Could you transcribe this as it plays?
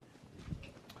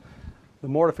The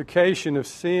mortification of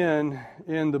sin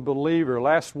in the believer.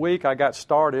 Last week I got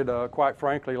started, quite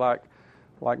frankly, like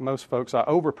most folks, I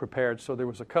over-prepared, so there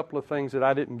was a couple of things that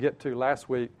I didn't get to last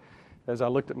week as I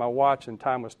looked at my watch and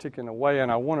time was ticking away,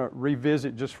 and I want to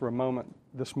revisit just for a moment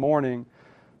this morning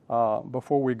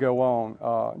before we go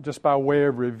on. Just by way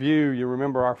of review, you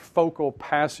remember our focal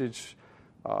passage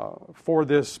for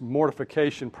this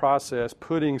mortification process,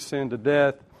 putting sin to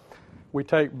death. We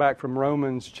take back from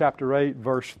Romans chapter 8,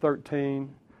 verse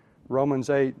 13, Romans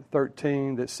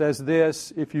 8:13, that says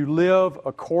this: if you live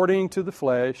according to the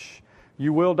flesh,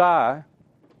 you will die.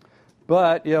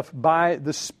 But if by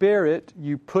the Spirit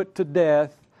you put to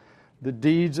death the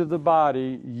deeds of the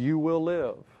body, you will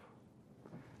live.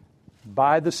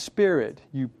 By the Spirit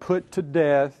you put to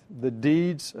death the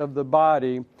deeds of the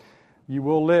body, you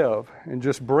will live. And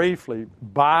just briefly,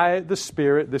 by the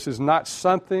Spirit, this is not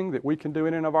something that we can do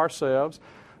in and of ourselves.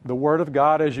 The Word of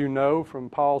God, as you know from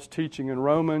Paul's teaching in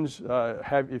Romans,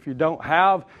 if you don't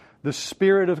have the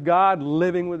Spirit of God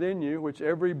living within you, which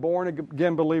every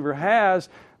born-again believer has,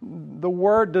 the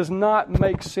Word does not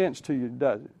make sense to you,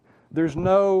 does it? There's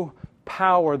no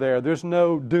power there. There's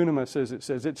no dunamis, as it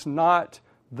says. It's not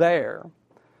there.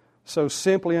 So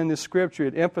simply in this Scripture,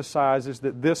 it emphasizes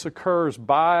that this occurs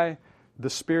by the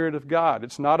Spirit of God.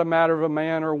 It's not a matter of a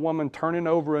man or a woman turning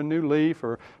over a new leaf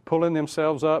or pulling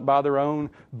themselves up by their own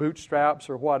bootstraps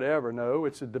or whatever. No,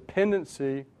 it's a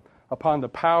dependency upon the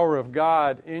power of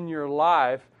God in your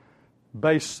life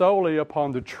based solely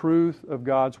upon the truth of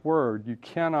God's Word. You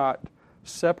cannot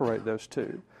separate those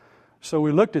two. So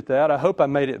we looked at that. I hope I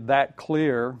made it that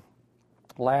clear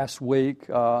last week.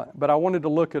 But I wanted to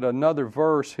look at another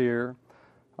verse here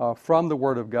from the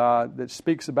Word of God that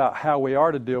speaks about how we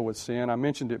are to deal with sin. I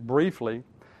mentioned it briefly,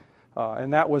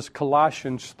 and that was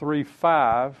Colossians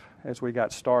 3:5 as we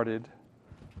got started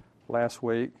last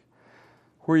week,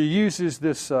 where he uses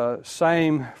this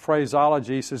same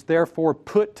phraseology. He says, therefore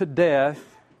put to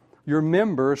death your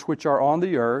members which are on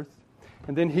the earth.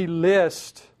 And then he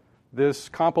lists this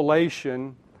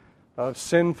compilation of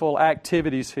sinful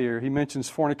activities here. He mentions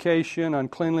fornication,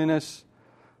 uncleanliness,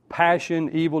 passion,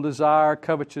 evil desire,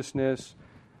 covetousness,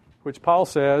 which Paul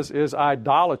says is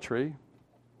idolatry.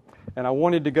 And I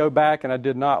wanted to go back, and I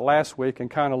did not last week, and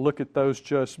kind of look at those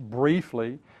just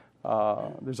briefly.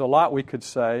 There's a lot we could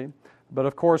say. But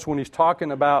of course, when he's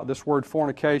talking about this word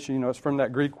fornication, it's from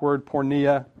that Greek word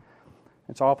porneia.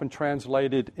 It's often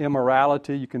translated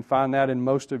immorality. You can find that in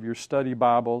most of your study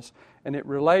Bibles. And it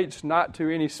relates not to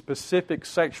any specific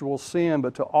sexual sin,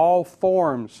 but to all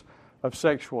forms of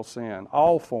sexual sin,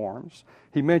 all forms.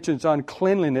 He mentions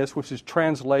uncleanliness, which is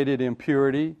translated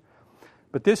impurity.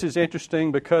 But this is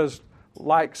interesting because,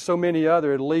 like so many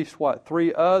other, at least,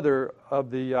 three other of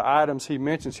the items he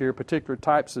mentions here, particular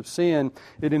types of sin,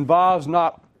 it involves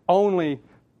not only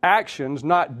actions,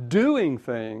 not doing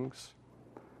things,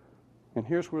 and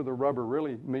here's where the rubber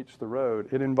really meets the road.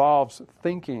 It involves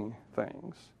thinking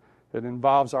things. It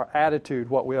involves our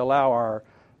attitude, what we allow our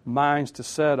minds to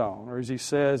set on. Or as he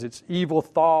says, it's evil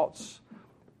thoughts,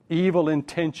 evil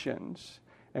intentions.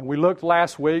 And we looked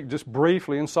last week just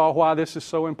briefly and saw why this is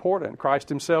so important. Christ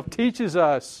himself teaches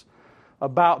us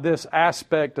about this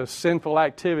aspect of sinful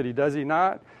activity, does he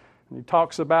not? And he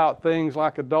talks about things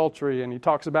like adultery, and he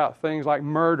talks about things like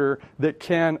murder that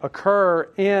can occur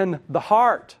in the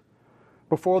heart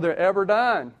before they're ever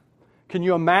done. Can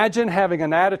you imagine having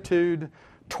an attitude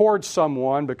towards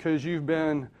someone because you've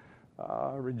been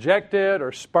rejected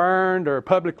or spurned or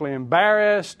publicly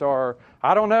embarrassed or,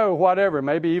 I don't know, whatever,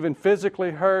 maybe even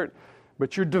physically hurt,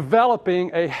 but you're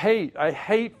developing a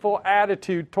hateful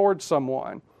attitude towards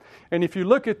someone. And if you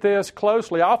look at this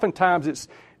closely, oftentimes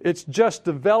it's just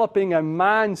developing a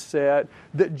mindset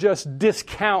that just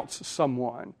discounts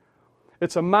someone.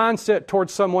 It's a mindset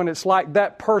towards someone, it's like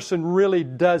that person really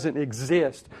doesn't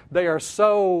exist. They are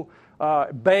so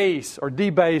base or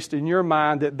debased in your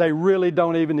mind that they really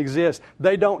don't even exist.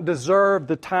 They don't deserve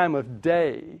the time of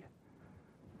day.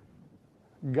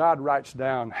 God writes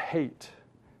down hate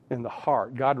in the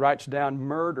heart. God writes down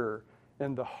murder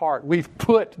in the heart. We've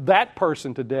put that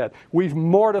person to death. We've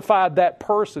mortified that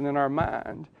person in our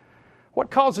mind. What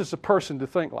causes a person to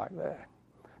think like that?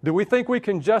 Do we think we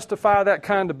can justify that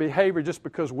kind of behavior just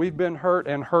because we've been hurt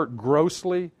and hurt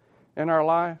grossly in our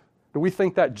life? Do we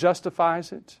think that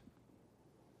justifies it?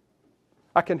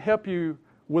 I can help you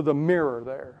with a mirror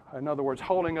there. In other words,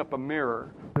 holding up a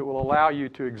mirror that will allow you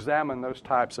to examine those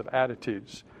types of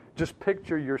attitudes. Just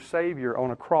picture your Savior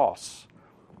on a cross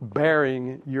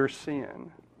bearing your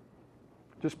sin.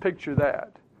 Just picture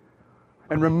that.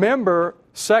 And remember,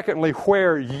 secondly,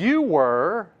 where you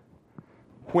were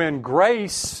when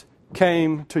grace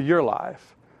came to your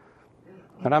life.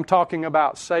 And I'm talking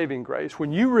about saving grace.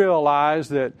 When you realize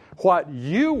that what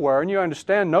you were, and you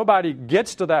understand nobody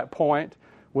gets to that point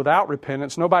without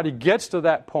repentance. Nobody gets to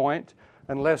that point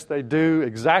unless they do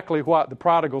exactly what the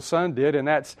prodigal son did, and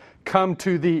that's come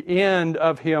to the end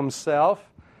of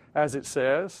himself, as it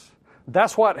says.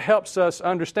 That's what helps us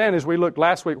understand as we looked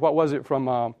last week, what was it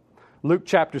from Luke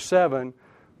chapter 7,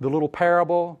 the little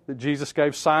parable that Jesus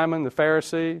gave Simon the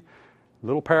Pharisee,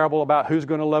 little parable about who's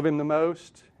going to love him the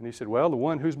most. And he said, well, the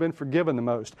one who's been forgiven the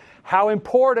most. How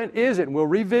important is it, and we'll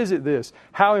revisit this,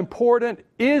 how important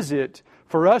is it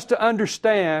for us to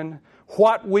understand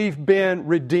what we've been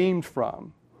redeemed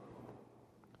from?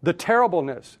 The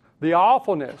terribleness, the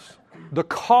awfulness, the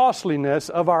costliness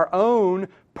of our own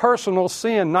personal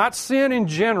sin, not sin in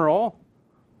general.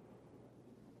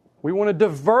 We want to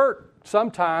divert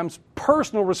sometimes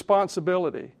personal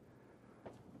responsibility.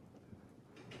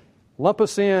 Lump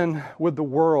us in with the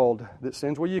world that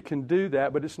sins. Well, you can do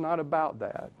that, but it's not about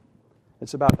that.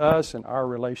 It's about us and our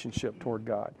relationship toward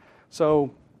God.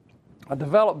 So I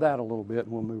developed that a little bit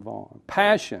and we'll move on.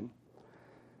 Passion,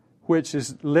 which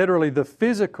is literally the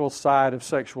physical side of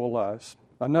sexual lust.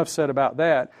 Enough said about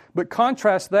that. But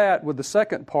contrast that with the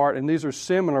second part, and these are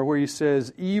similar, where he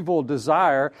says evil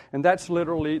desire, and that's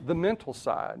literally the mental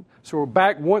side. So we're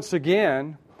back once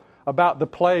again about the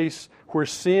place where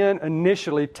sin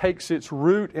initially takes its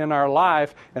root in our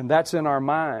life, and that's in our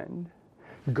mind.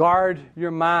 Guard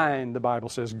your mind, the Bible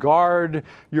says. Guard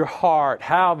your heart.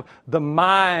 Have the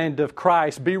mind of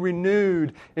Christ. Be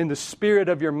renewed in the spirit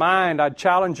of your mind. I'd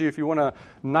challenge you, if you want a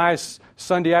nice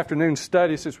Sunday afternoon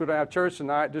study, since we don't have church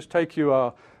tonight, just take you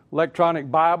a electronic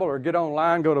Bible or get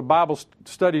online, go to Bible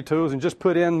study tools, and just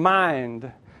put in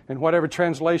mind in whatever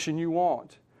translation you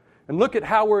want. And look at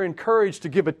how we're encouraged to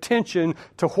give attention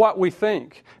to what we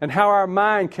think and how our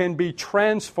mind can be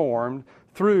transformed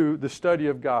through the study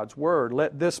of God's Word.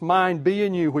 Let this mind be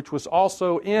in you, which was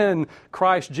also in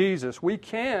Christ Jesus. We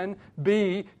can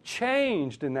be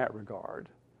changed in that regard.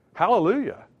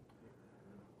 Hallelujah.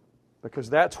 Because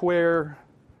that's where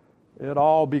it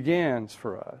all begins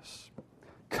for us.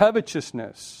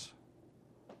 Covetousness.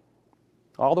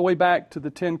 All the way back to the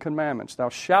Ten Commandments. Thou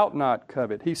shalt not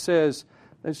covet. He says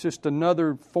it's just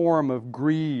another form of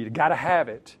greed. Got to have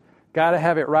it. Got to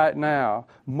have it right now.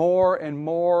 More and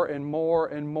more and more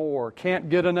and more. Can't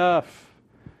get enough.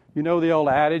 You know the old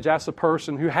adage, ask a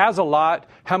person who has a lot,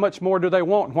 how much more do they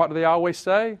want? And what do they always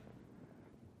say?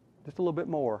 Just a little bit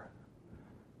more.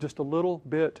 Just a little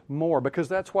bit more. Because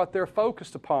that's what they're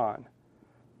focused upon.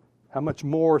 How much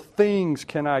more things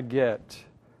can I get?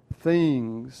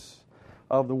 Things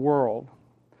of the world.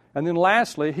 And then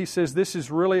lastly, he says this is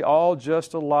really all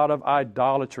just a lot of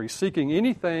idolatry. Seeking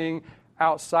anything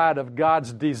outside of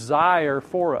God's desire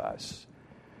for us.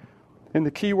 And the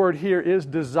key word here is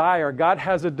desire. God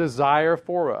has a desire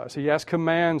for us. He has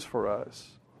commands for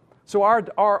us. So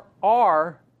are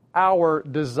our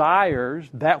desires,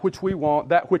 that which we want,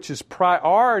 that which is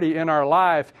priority in our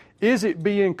life, is it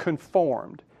being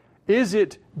conformed? Is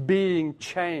it being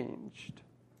changed?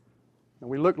 And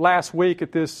we looked last week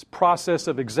at this process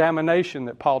of examination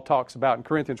that Paul talks about in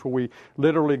Corinthians, where we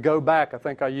literally go back. I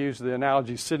think I used the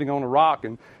analogy sitting on a rock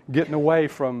and getting away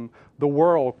from the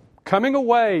world, coming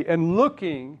away and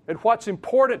looking at what's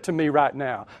important to me right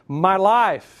now. My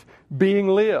life being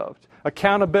lived,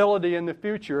 accountability in the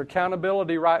future,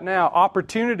 accountability right now,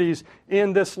 opportunities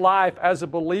in this life as a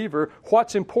believer.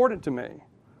 What's important to me?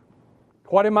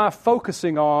 What am I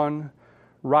focusing on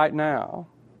right now?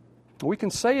 We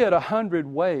can say it 100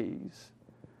 ways,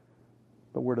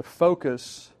 but we're to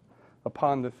focus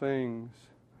upon the things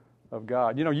of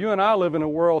God. You know, you and I live in a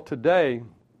world today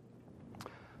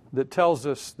that tells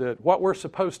us that what we're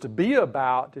supposed to be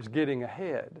about is getting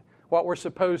ahead. What we're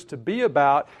supposed to be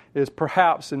about is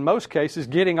perhaps, in most cases,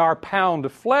 getting our pound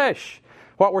of flesh.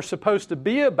 What we're supposed to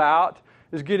be about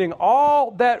is getting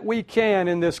all that we can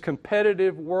in this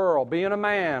competitive world, being a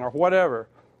man or whatever.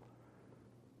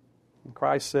 And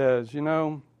Christ says, you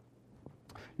know,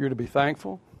 you're to be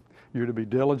thankful, you're to be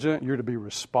diligent, you're to be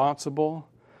responsible,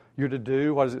 you're to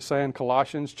do, what does it say in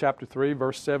Colossians chapter 3,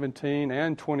 verse 17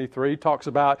 and 23, talks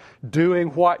about doing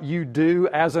what you do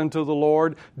as unto the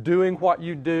Lord, doing what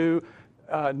you do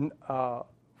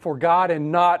for God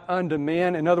and not unto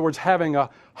men. In other words, having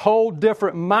a whole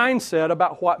different mindset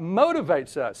about what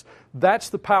motivates us. That's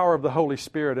the power of the Holy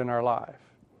Spirit in our life.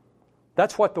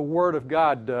 That's what the Word of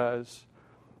God does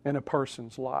in a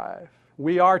person's life.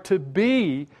 We are to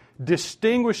be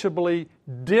distinguishably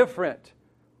different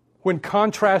when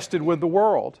contrasted with the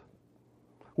world.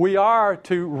 We are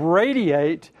to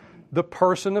radiate the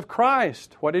person of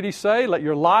Christ. What did he say? Let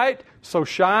your light so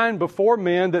shine before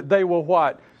men that they will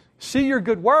what? See your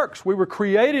good works. We were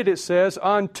created, it says,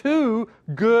 unto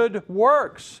good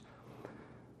works.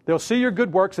 They'll see your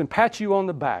good works and pat you on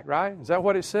the back, right? Is that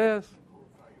what it says?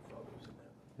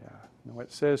 Yeah. No,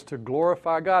 it says to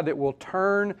glorify God, that will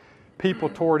turn people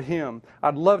toward Him.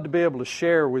 I'd love to be able to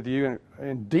share with you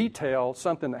in detail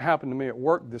something that happened to me at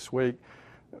work this week.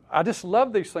 I just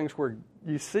love these things where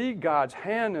you see God's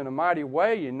hand in a mighty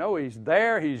way. You know He's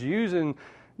there. He's using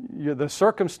the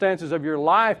circumstances of your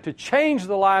life to change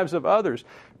the lives of others.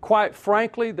 Quite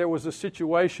frankly, there was a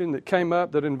situation that came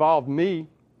up that involved me.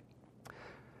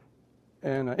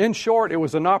 And in short, it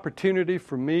was an opportunity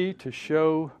for me to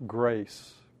show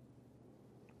grace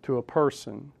to a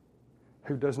person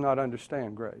who does not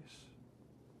understand grace,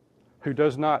 who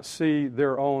does not see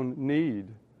their own need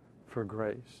for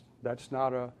grace. That's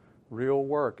not a real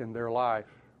work in their life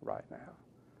right now.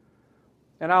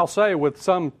 And I'll say with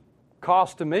some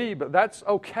cost to me, but that's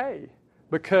okay,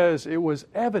 because it was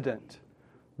evident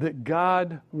that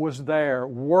God was there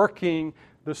working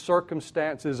the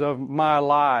circumstances of my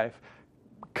life,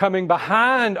 coming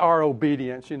behind our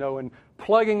obedience, and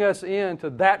plugging us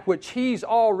into that which He's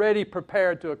already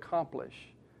prepared to accomplish.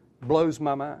 Blows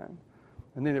my mind.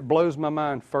 And then it blows my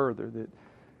mind further that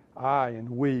I and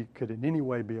we could in any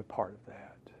way be a part of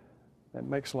that. That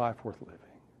makes life worth living.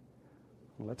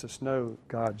 It lets us know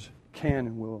God can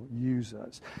and will use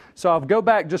us. So I'll go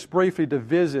back just briefly to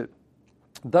visit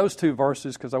those two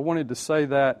verses because I wanted to say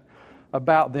that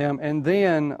about them. And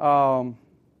then,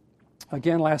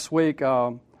 again, last week,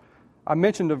 I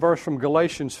mentioned a verse from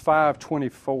Galatians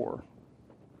 5:24.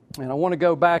 And I want to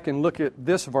go back and look at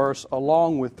this verse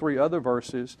along with three other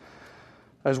verses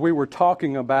as we were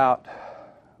talking about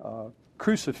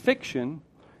crucifixion.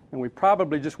 And we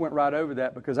probably just went right over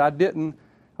that because I didn't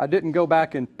go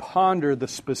back and ponder the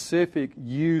specific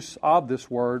use of this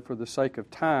word for the sake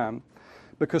of time.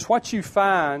 Because what you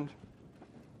find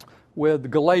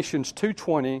with Galatians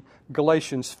 2:20,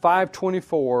 Galatians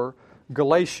 5:24,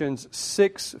 Galatians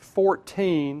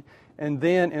 6:14, and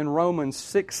then in Romans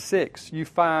 6:6, you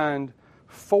find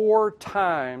 4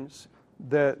 times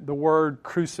that the word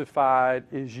crucified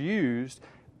is used,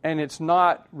 and it's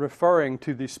not referring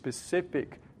to the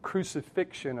specific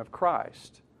crucifixion of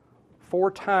Christ.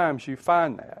 4 times you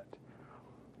find that.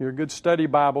 Your good study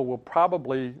Bible will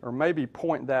probably or maybe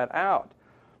point that out.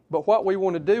 But what we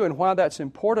want to do and why that's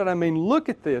important, look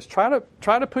at this. Try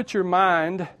to put your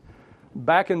mind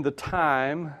back in the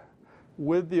time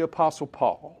with the Apostle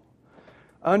Paul,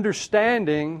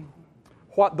 understanding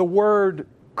what the word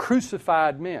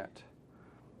crucified meant.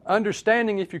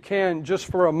 Understanding, if you can, just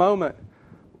for a moment,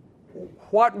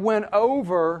 what went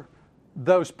over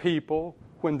those people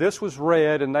when this was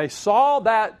read and they saw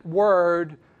that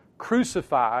word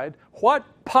crucified, what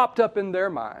popped up in their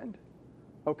mind?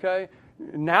 Okay?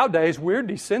 Nowadays, we're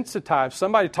desensitized.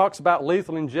 Somebody talks about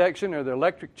lethal injection or the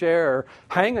electric chair or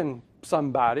hanging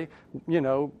somebody,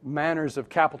 manners of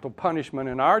capital punishment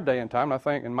in our day and time. I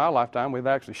think in my lifetime we've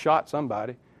actually shot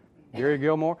somebody. Gary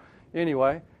Gilmore.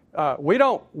 Anyway,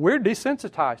 we're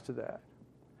desensitized to that.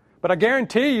 But I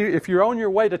guarantee you, if you're on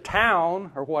your way to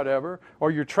town or whatever,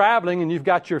 or you're traveling and you've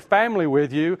got your family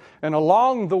with you, and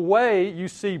along the way you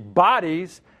see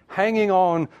bodies hanging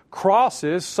on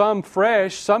crosses, some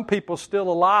fresh, some people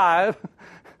still alive,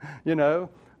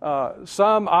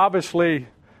 some obviously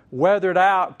weathered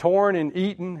out, torn and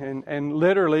eaten, and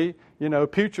literally,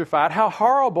 putrefied. How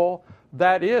horrible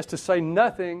that is, to say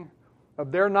nothing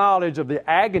of their knowledge of the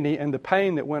agony and the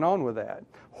pain that went on with that.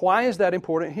 Why is that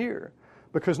important here?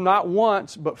 Because not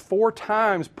once, but 4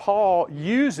 times Paul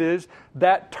uses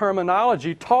that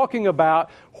terminology talking about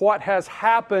what has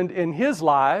happened in his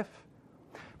life,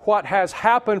 what has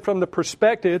happened from the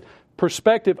perspective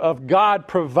of God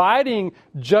providing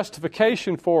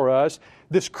justification for us,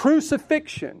 this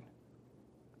crucifixion.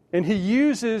 And he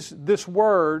uses this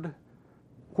word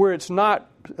where it's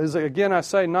not, as again I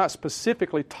say, not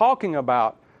specifically talking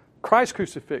about Christ's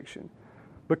crucifixion.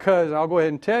 Because I'll go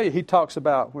ahead and tell you, he talks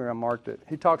about, where I marked it,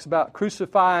 he talks about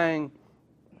crucifying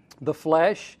the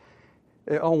flesh.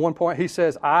 On one point, he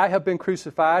says, I have been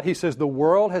crucified. He says, the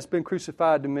world has been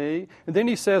crucified to me. And then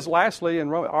he says, lastly, in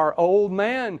Romans, our old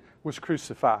man was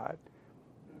crucified.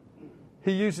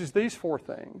 He uses these 4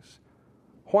 things.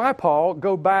 Why, Paul,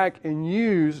 go back and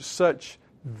use such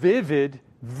vivid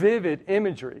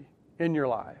imagery in your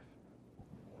life?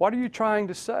 What are you trying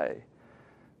to say?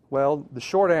 Well, the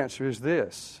short answer is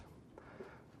this: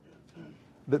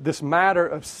 that this matter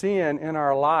of sin in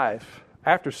our life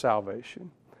after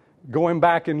salvation, going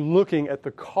back and looking at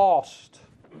the cost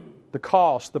the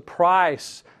cost, the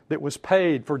price that was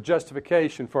paid for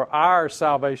justification, for our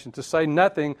salvation, to say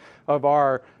nothing of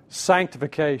our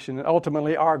sanctification and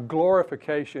ultimately our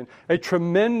glorification. A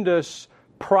tremendous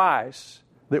price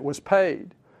that was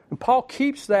paid. And Paul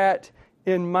keeps that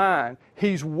in mind.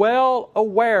 He's well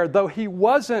aware, though he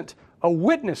wasn't a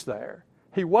witness there.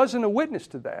 He wasn't a witness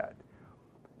to that.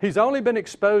 He's only been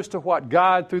exposed to what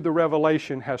God, through the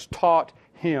revelation, has taught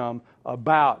him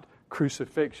about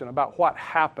crucifixion, about what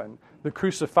happened, the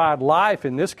crucified life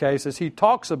in this case, as he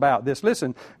talks about this.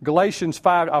 Listen, Galatians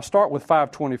 5, I'll start with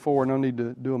 5:24, no need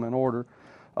to do them in order.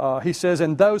 He says,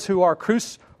 "And those who are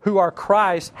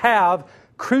Christ have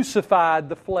crucified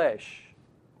the flesh."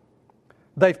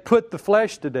 They've put the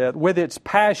flesh to death with its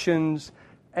passions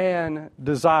and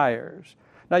desires.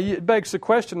 Now, it begs the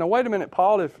question, now wait a minute,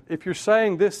 Paul, if you're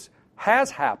saying this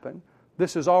has happened,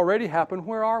 this has already happened,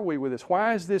 where are we with this?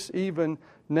 Why is this even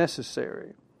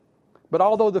necessary? But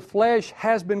although the flesh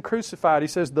has been crucified, he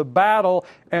says the battle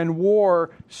and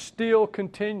war still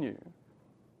continue.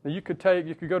 Now you could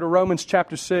go to Romans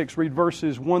chapter 6, read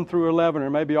verses 1 through 11, or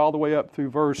maybe all the way up through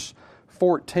verse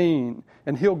 14.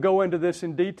 And he'll go into this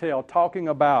in detail, talking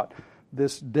about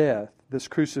this death, this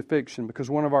crucifixion, because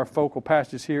one of our focal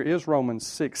passages here is Romans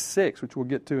 6:6, which we'll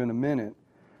get to in a minute.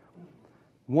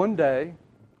 One day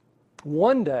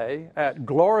at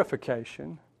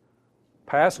glorification,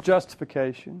 past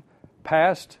justification,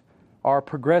 past our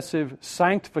progressive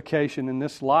sanctification in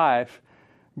this life,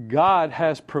 God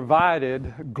has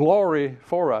provided glory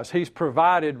for us. He's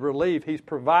provided relief. He's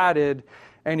provided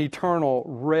an eternal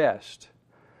rest.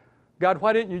 God,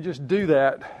 why didn't you just do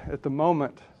that at the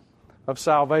moment of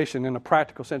salvation in a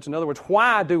practical sense? In other words,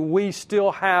 why do we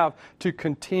still have to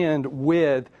contend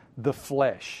with the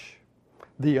flesh,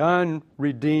 the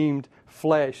unredeemed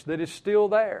flesh that is still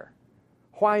there?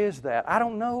 Why is that? I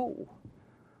don't know.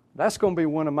 That's going to be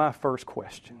one of my first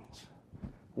questions.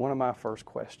 One of my first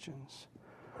questions.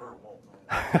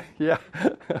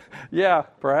 Yeah,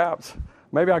 perhaps.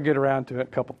 Maybe I'll get around to it in a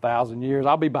couple thousand years.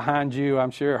 I'll be behind you,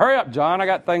 I'm sure. Hurry up, John. I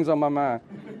got things on my mind.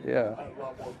 Yeah. I have a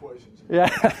lot more questions.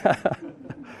 Yeah.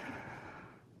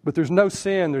 But there's no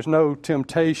sin, there's no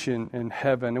temptation in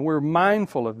heaven. And we're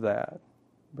mindful of that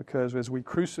because as we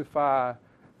crucify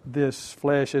this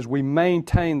flesh, as we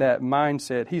maintain that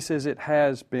mindset, he says it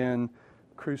has been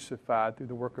crucified through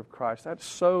the work of Christ. That's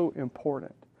so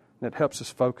important. And it helps us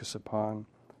focus upon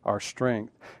our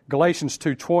strength. Galatians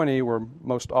 2:20, we're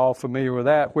most all familiar with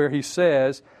that, where he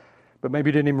says, but maybe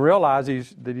you didn't even realize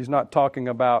that he's not talking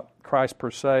about Christ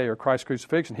per se or Christ's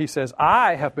crucifixion. He says,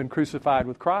 I have been crucified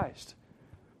with Christ.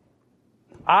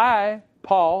 I,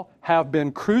 Paul, have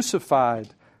been crucified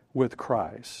with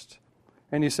Christ.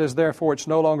 And he says, therefore, it's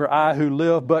no longer I who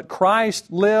live, but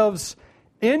Christ lives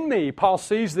in me. Paul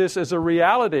sees this as a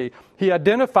reality. He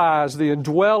identifies the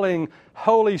indwelling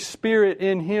Holy Spirit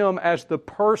in him as the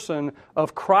person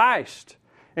of Christ.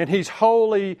 And he's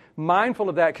wholly mindful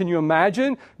of that. Can you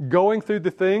imagine going through the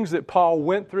things that Paul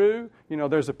went through? You know,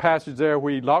 there's a passage there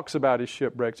where he talks about his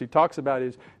shipwrecks. He talks about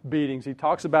his beatings. He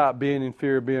talks about being in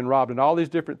fear of being robbed and all these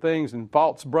different things and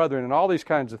false brethren and all these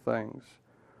kinds of things.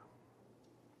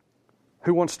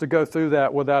 Who wants to go through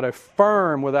that without a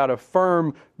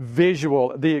firm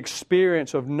visual, the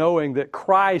experience of knowing that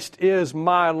Christ is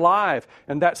my life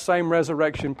and that same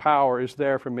resurrection power is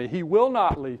there for me. He will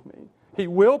not leave me. He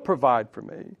will provide for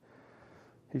me.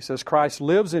 He says, Christ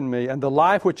lives in me, and the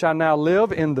life which I now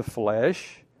live in the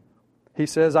flesh, he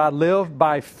says, I live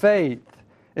by faith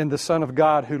in the Son of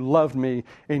God who loved me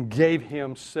and gave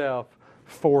himself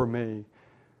for me.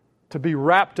 To be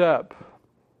wrapped up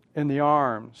in the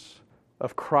arms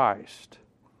of Christ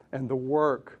and the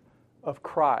work of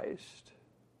Christ.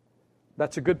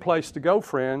 That's a good place to go,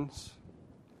 friends,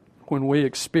 when we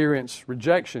experience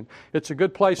rejection. It's a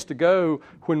good place to go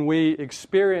when we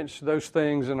experience those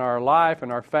things in our life, in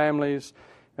our families,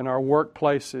 in our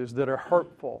workplaces that are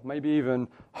hurtful, maybe even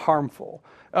harmful.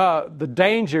 The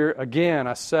danger, again,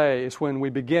 I say, is when we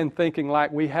begin thinking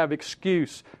like we have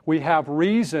excuse, we have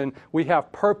reason, we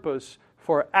have purpose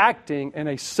for acting in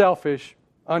a selfish,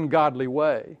 ungodly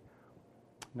way.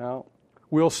 No,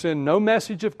 we'll send no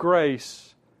message of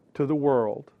grace to the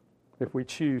world if we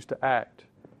choose to act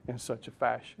in such a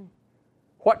fashion.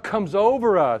 What comes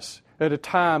over us at a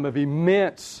time of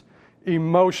immense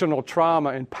emotional trauma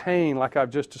and pain like I've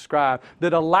just described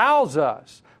that allows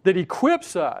us, that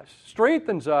equips us,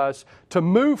 strengthens us to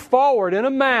move forward in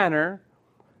a manner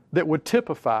that would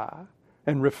typify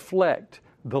and reflect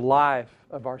the life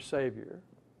of our Savior.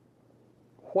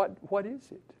 What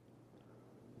is it?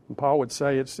 And Paul would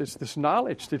say it's this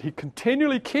knowledge that he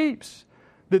continually keeps,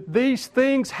 that these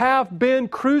things have been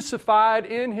crucified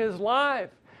in his life.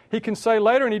 He can say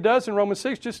later, and he does in Romans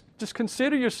 6, just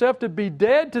consider yourself to be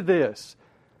dead to this.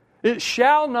 It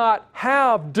shall not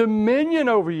have dominion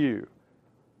over you.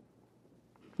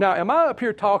 Now, am I up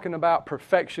here talking about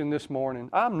perfection this morning?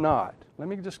 I'm not. Let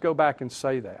me just go back and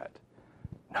say that.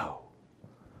 No.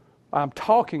 I'm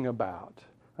talking about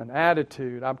an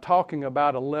attitude. I'm talking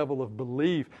about a level of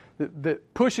belief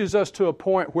that pushes us to a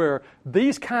point where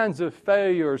these kinds of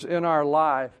failures in our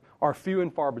life are few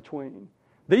and far between.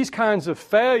 These kinds of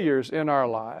failures in our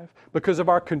life, because of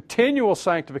our continual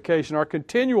sanctification, our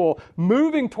continual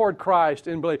moving toward Christ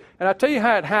in belief. And I tell you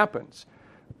how it happens.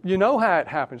 You know how it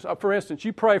happens. For instance,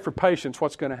 you pray for patience,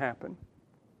 what's going to happen?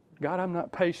 God, I'm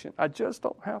not patient. I just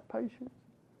don't have patience.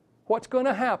 What's going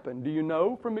to happen? Do you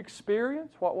know from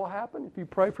experience what will happen if you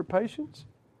pray for patience?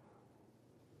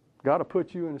 God will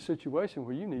put you in a situation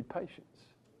where you need patience.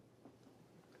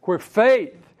 Where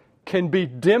faith can be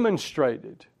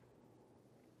demonstrated.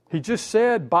 He just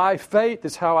said, by faith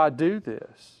is how I do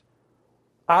this.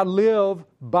 I live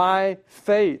by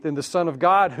faith in the Son of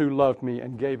God who loved me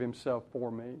and gave Himself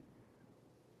for me.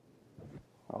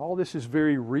 All this is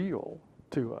very real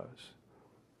to us.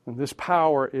 And this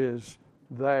power is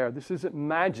there. This isn't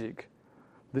magic.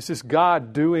 This is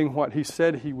God doing what He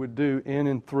said He would do in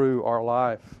and through our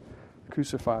life,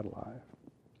 crucified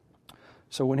life.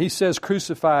 So when He says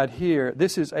crucified here,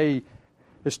 this is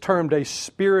termed a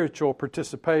spiritual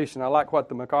participation. I like what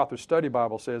the MacArthur Study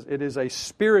Bible says. It is a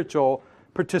spiritual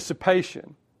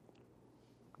participation.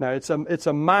 Now, it's a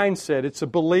mindset, it's a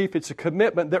belief, it's a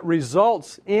commitment that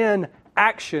results in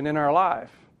action in our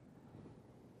life.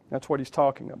 That's what he's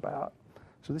talking about.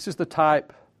 So this is the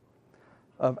type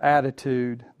of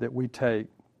attitude that we take.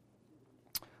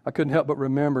 I couldn't help but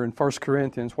remember in 1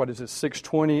 Corinthians,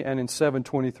 6:20 and in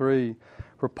 7:23,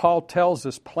 where Paul tells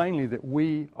us plainly that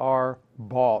we are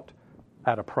bought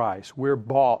at a price. We're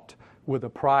bought with a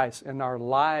price, and our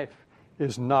life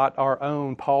is not our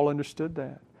own. Paul understood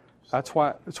that. That's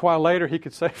why later he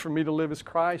could say, for me to live as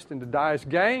Christ and to die as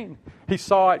gain. He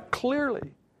saw it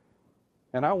clearly.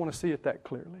 And I want to see it that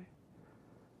clearly.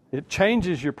 It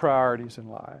changes your priorities in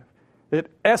life. It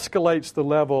escalates the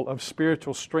level of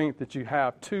spiritual strength that you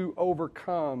have to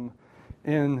overcome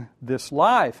in this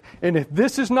life. And if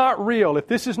this is not real, if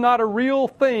this is not a real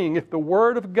thing, if the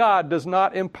Word of God does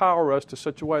not empower us to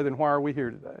such a way, then why are we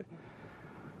here today?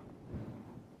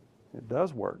 It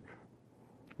does work.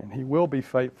 And He will be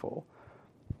faithful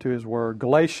to His Word.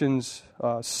 Galatians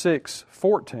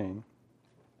 6:14,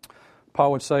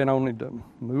 Paul would say, and I need to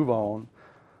move on.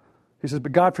 He says,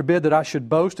 but God forbid that I should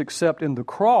boast except in the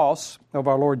cross of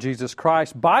our Lord Jesus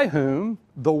Christ, by whom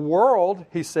the world,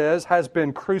 he says, has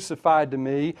been crucified to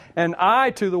me, and I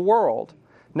to the world.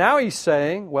 Now he's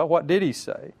saying, well, what did he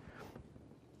say?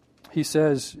 He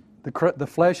says, the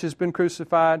flesh has been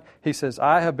crucified. He says,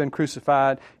 I have been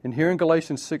crucified. And here in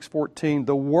Galatians 6:14,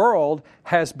 the world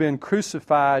has been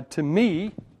crucified to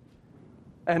me,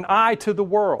 and I to the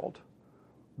world.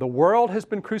 The world has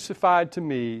been crucified to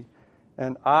me,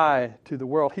 and I to the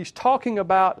world. He's talking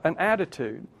about an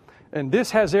attitude. And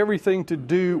this has everything to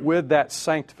do with that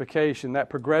sanctification,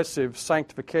 that progressive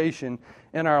sanctification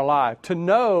in our life. To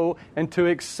know and to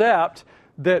accept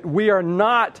that we are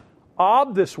not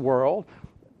of this world.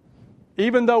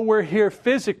 Even though we're here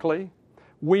physically,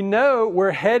 we know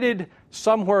we're headed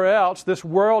somewhere else. This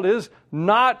world is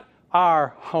not our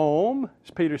home,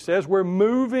 as Peter says. We're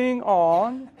moving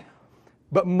on.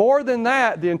 But more than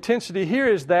that, the intensity here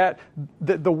is that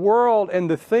the world and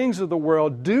the things of the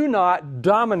world do not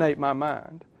dominate my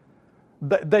mind.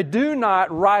 They do not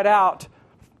write out,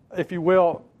 if you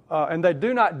will, and they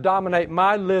do not dominate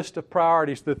my list of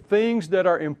priorities, the things that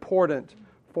are important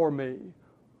for me.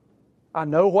 I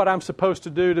know what I'm supposed to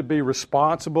do to be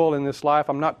responsible in this life.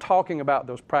 I'm not talking about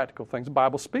those practical things. The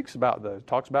Bible speaks about those. It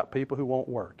talks about people who won't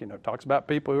work. It talks about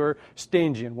people who are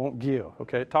stingy and won't give.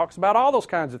 Okay, it talks about all those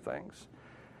kinds of things.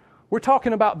 We're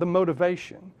talking about the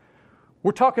motivation.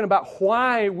 We're talking about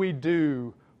why we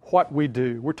do what we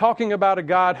do. We're talking about a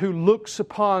God who looks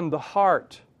upon the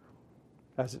heart,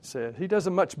 as it says. He does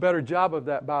a much better job of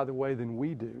that, by the way, than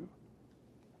we do.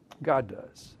 God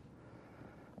does.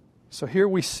 So here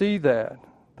we see that.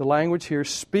 The language here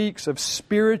speaks of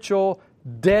spiritual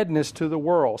deadness to the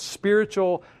world,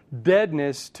 spiritual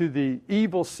deadness to the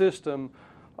evil system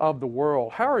of the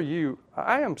world. How are you?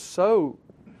 I am so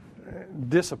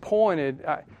disappointed.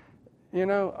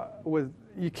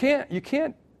 You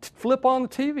can't flip on the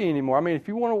TV anymore. I mean, if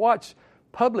you want to watch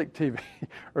public TV,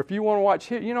 or if you want to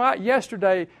watch,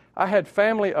 yesterday I had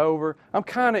family over. I'm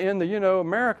kind of in the,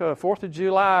 America, 4th of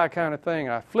July kind of thing.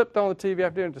 I flipped on the TV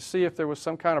after dinner to see if there was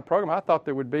some kind of program. I thought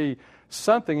there would be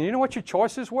something. And you know what your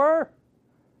choices were?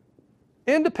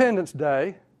 Independence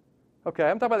Day. Okay,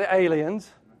 I'm talking about the aliens.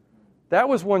 That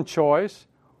was one choice.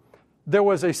 There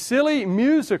was a silly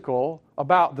musical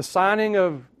about the signing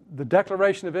of the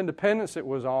Declaration of Independence it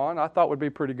was on. I thought would be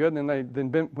pretty good. And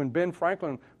then when Ben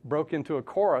Franklin broke into a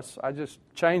chorus, I just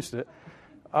changed it.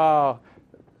 And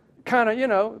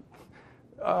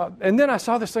then I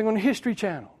saw this thing on the History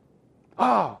Channel.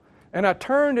 And I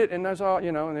turned it, and I saw,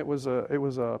 and it was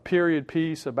a period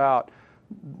piece about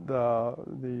the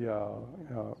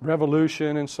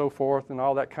revolution and so forth and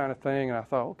all that kind of thing. And I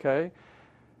thought, okay.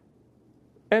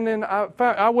 And then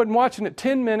I wasn't watching it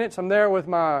 10 minutes. I'm there with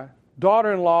my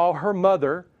daughter-in-law, her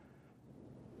mother,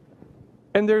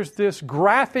 and there's this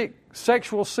graphic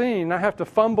sexual scene. I have to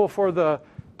fumble for the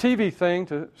TV thing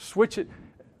to switch it.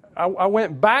 I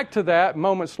went back to that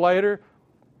moments later,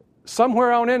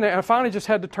 somewhere on in there, and I finally just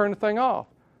had to turn the thing off.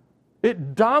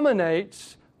 It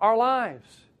dominates our lives.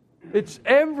 It's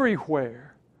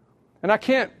everywhere. And I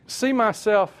can't see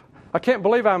myself, I can't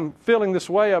believe I'm feeling this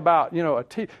way about, a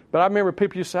TV. But I remember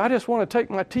people used to say, I just want to take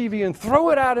my TV and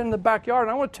throw it out in the backyard.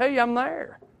 And I want to tell you, I'm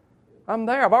there. I'm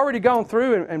there. I've already gone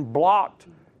through and blocked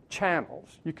channels.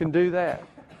 You can do that.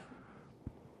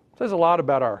 It says a lot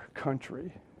about our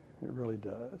country. It really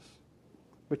does.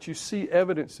 But you see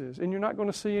evidences, and you're not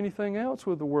going to see anything else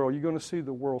with the world. You're going to see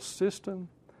the world system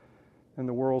and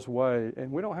the world's way.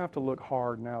 And we don't have to look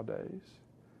hard nowadays.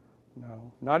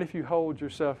 No, not if you hold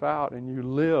yourself out and you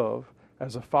live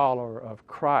as a follower of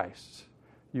Christ.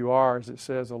 You are, as it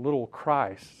says, a little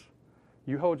Christ.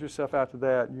 You hold yourself out to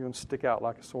that, and you're going to stick out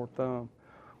like a sore thumb.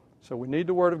 So we need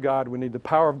the Word of God. We need the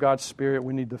power of God's Spirit.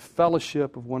 We need the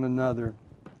fellowship of one another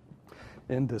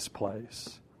in this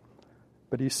place.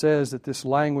 But he says that this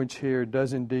language here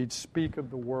does indeed speak of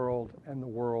the world and the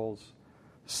world's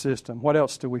system. What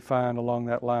else do we find along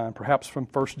that line? Perhaps from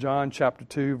 1 John chapter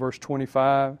 2, verse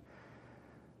 25,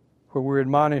 where we're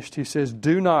admonished, he says,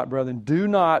 do not, brethren, do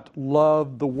not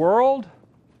love the world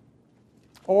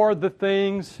or the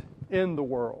things in the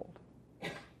world.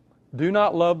 Do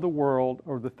not love the world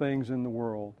or the things in the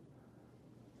world.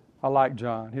 I like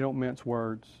John. He don't mince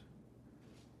words.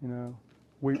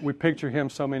 We picture him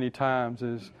so many times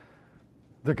as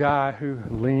the guy who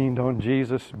leaned on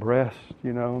Jesus' breast,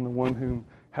 and the one who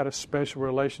had a special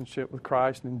relationship with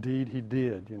Christ. And indeed, he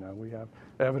did. We have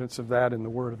evidence of that in the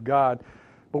Word of God.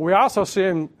 But we also see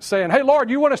him saying, hey, Lord,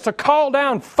 you want us to call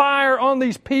down fire on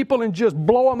these people and just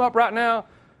blow them up right now?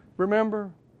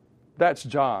 Remember? That's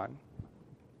John.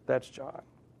 That's John.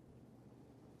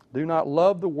 Do not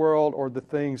love the world or the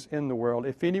things in the world.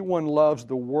 If anyone loves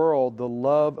the world, the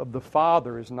love of the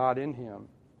Father is not in him.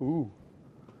 Ooh,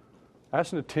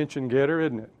 that's an attention getter,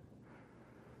 isn't it?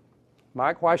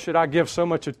 Mike, why should I give so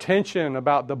much attention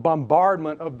about the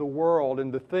bombardment of the world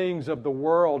and the things of the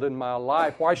world in my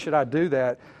life? Why should I do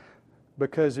that?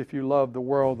 Because if you love the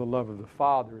world, the love of the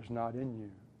Father is not in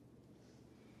you.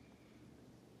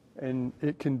 And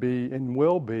it can be and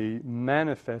will be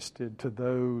manifested to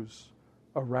those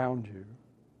around you,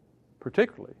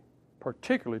 particularly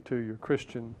to your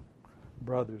Christian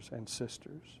brothers and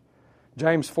sisters.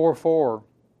 James 4:4,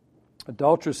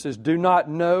 adulteress says, do you not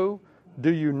know,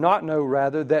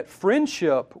 that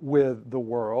friendship with the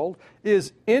world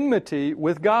is enmity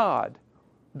with God?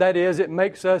 That is, it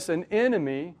makes us an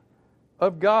enemy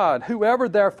of God. Whoever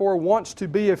therefore wants to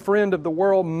be a friend of the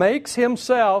world makes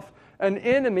himself an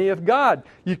enemy of God.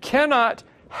 You cannot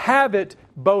have it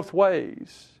both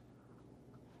ways.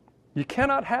 You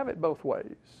cannot have it both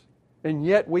ways. And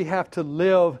yet we have to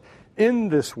live in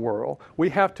this world.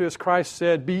 We have to, as Christ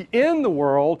said, be in the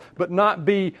world, but not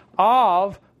be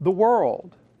of the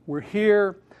world. We're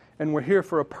here, and we're here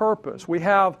for a purpose. We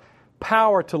have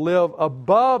power to live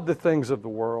above the things of the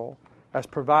world as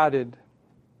provided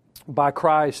by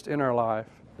Christ in our life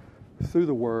through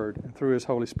the Word and through His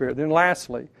Holy Spirit. Then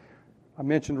lastly, I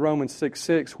mentioned Romans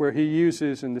 6:6, where he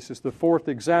uses, and this is the fourth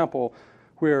example,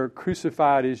 where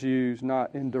crucified is used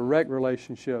not in direct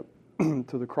relationship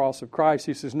to the cross of Christ.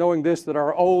 He says, knowing this, that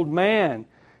our old man,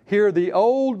 here the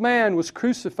old man was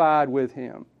crucified with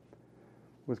him,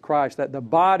 with Christ, that the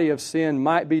body of sin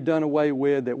might be done away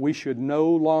with, that we should no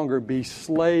longer be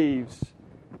slaves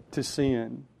to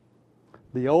sin.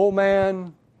 The old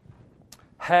man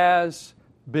has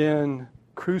been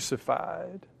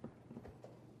crucified.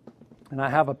 And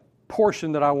I have a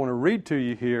portion that I want to read to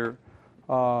you here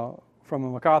from a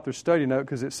MacArthur study note,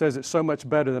 because it says it so much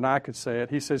better than I could say it.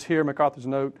 He says here, MacArthur's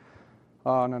note,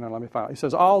 Let me find it. He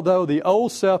says, although the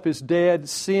old self is dead,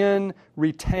 sin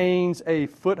retains a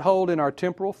foothold in our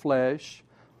temporal flesh,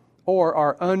 or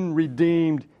our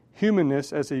unredeemed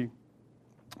humanness, as he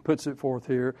puts it forth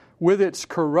here, with its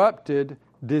corrupted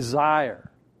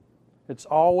desire. It's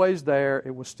always there.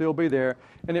 It will still be there.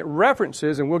 And it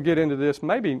references, and we'll get into this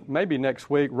maybe next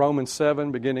week, Romans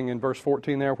 7, beginning in verse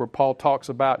 14 there, where Paul talks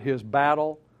about his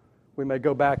battle. We may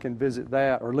go back and visit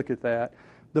that or look at that.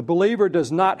 The believer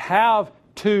does not have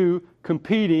two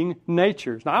competing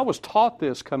natures. Now, I was taught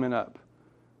this coming up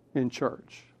in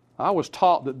church. I was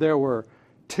taught that there were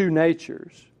two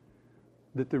natures,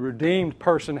 that the redeemed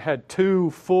person had two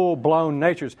full-blown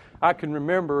natures. I can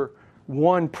remember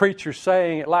one preacher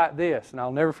saying it like this, and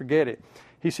I'll never forget it.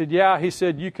 He said,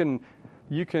 you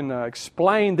can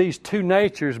explain these two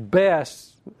natures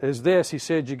best as this. He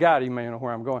said, you may know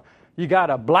where I'm going. You got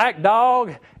a black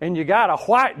dog and you got a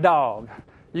white dog.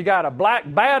 You got a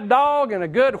black bad dog and a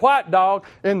good white dog,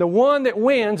 and the one that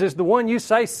wins is the one you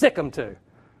say sick 'em to.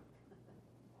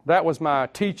 That was my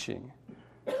teaching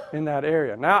in that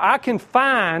area. Now, I can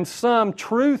find some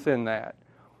truth in that,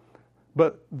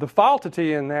 but the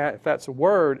faulty in that, if that's a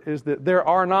word, is that there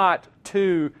are not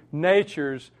two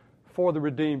natures for the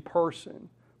redeemed person.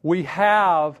 We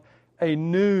have a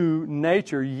new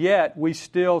nature, yet we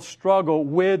still struggle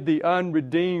with the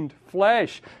unredeemed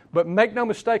flesh. But make no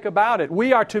mistake about it,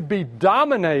 we are to be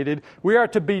dominated, we are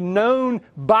to be known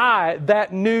by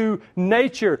that new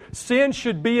nature. Sin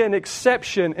should be an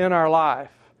exception in our life.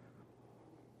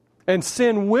 And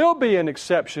sin will be an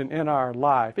exception in our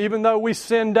life, even though we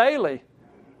sin daily.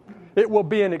 It will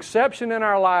be an exception in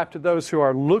our life to those who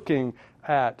are looking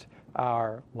at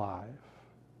our life.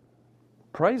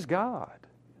 Praise God.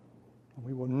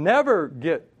 We'll never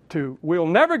get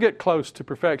close to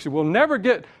perfection. We'll never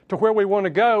get to where we want to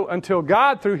go until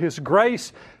God, through His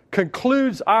grace,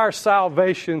 concludes our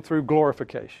salvation through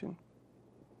glorification.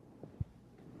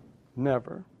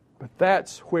 Never. But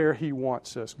that's where He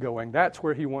wants us going. That's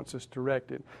where He wants us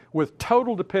directed. With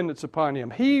total dependence upon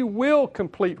Him. He will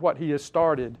complete what He has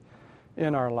started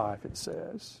in our life, it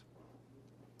says.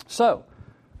 So,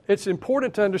 it's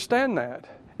important to understand that.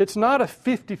 It's not a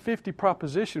 50-50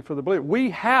 proposition for the believer.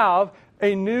 We have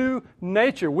a new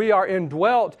nature. We are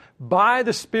indwelt by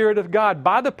the Spirit of God,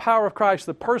 by the power of Christ,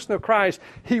 the person of Christ.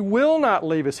 He will not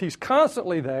leave us. He's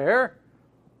constantly there.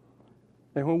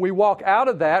 And when we walk out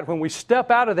of that, when we step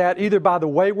out of that, either by the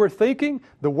way we're thinking,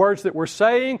 the words that we're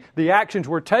saying, the actions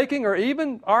we're taking, or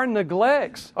even our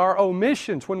neglects, our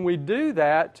omissions, when we do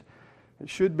that, it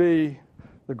should be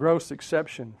the gross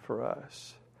exception for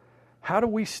us. How do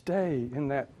we stay in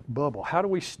that bubble? How do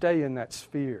we stay in that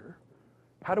sphere?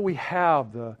 How do we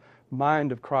have the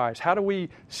mind of Christ? How do we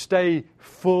stay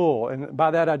full? And by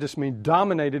that I just mean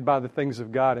dominated by the things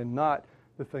of God and not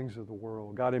the things of the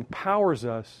world. God empowers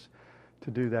us to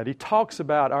do that. He talks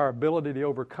about our ability to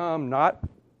overcome, not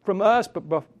from us,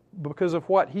 but because of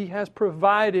what He has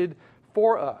provided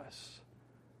for us.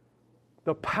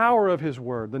 The power of His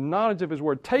Word, the knowledge of His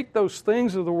Word. Take those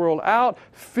things of the world out.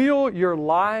 Fill your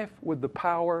life with the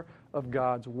power of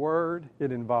God's Word.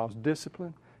 It involves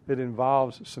discipline. It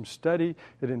involves some study.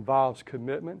 It involves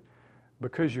commitment.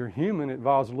 Because you're human, it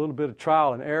involves a little bit of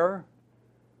trial and error.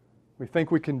 We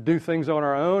think we can do things on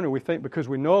our own, and we think because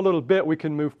we know a little bit we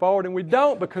can move forward, and we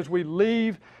don't, because we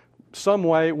leave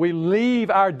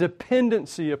our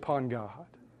dependency upon God.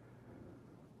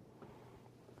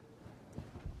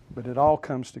 But it all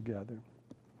comes together.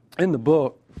 In the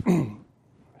book, I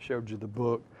showed you the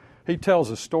book, he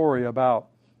tells a story about,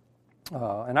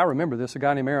 and I remember this, a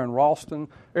guy named Aaron Ralston.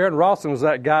 Aaron Ralston was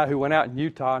that guy who went out in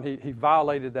Utah, and he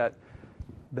violated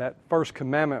that first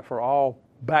commandment for all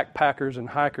backpackers and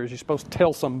hikers. You're supposed to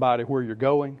tell somebody where you're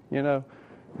going, and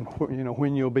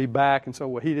when you'll be back. And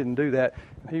so he didn't do that.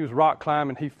 He was rock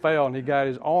climbing, he fell, and he got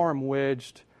his arm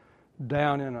wedged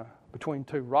down between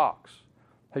two rocks.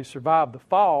 He survived the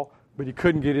fall, but he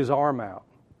couldn't get his arm out.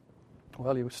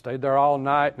 Well, he stayed there all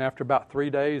night, and after about 3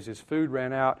 days, his food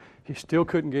ran out. He still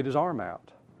couldn't get his arm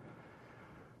out.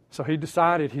 So he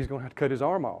decided he's going to have to cut his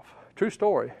arm off. True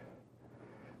story.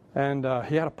 And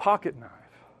he had a pocket knife.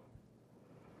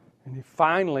 And he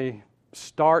finally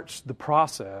starts the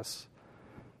process,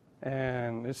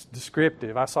 and it's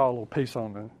descriptive. I saw a little piece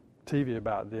on the TV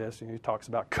about this, and he talks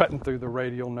about cutting through the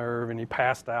radial nerve, and he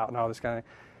passed out and all this kind of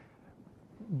thing.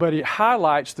 But it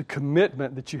highlights the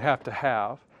commitment that you have to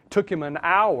have. Took him an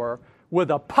hour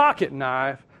with a pocket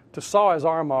knife to saw his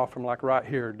arm off from like right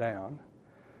here down.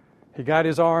 He got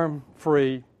his arm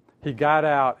free. He got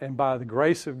out, and by the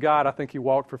grace of God, I think he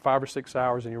walked for 5 or 6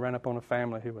 hours, and he ran up on a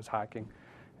family who was hiking,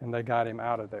 and they got him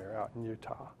out of there, out in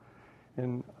Utah.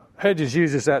 And Hedges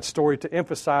uses that story to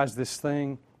emphasize this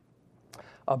thing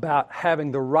about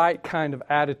having the right kind of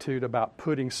attitude about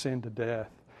putting sin to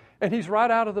death. And he's right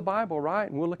out of the Bible, right?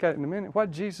 And we'll look at it in a minute. What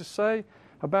did Jesus say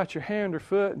about your hand or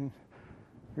foot and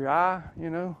your eye? You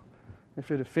know,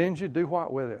 if it offends you, do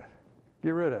what with it?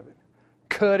 Get rid of it.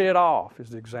 Cut it off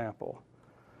is the example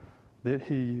that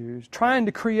he used. Trying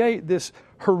to create this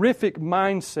horrific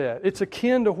mindset. It's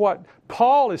akin to what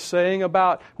Paul is saying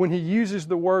about when he uses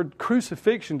the word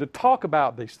crucifixion to talk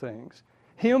about these things.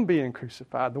 Him being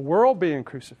crucified, the world being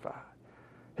crucified,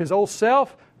 his old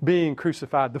self being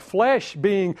crucified, the flesh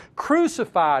being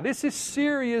crucified. This is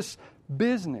serious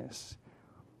business.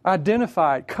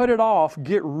 Identify it, cut it off,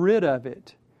 get rid of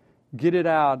it, get it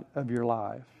out of your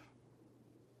life.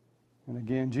 And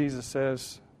again, Jesus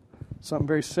says something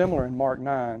very similar in Mark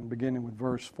 9, beginning with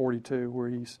verse 42, where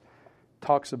he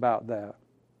talks about that.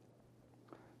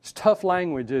 It's tough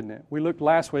language, isn't it? We looked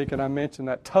last week and I mentioned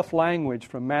that tough language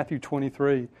from Matthew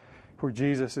 23, where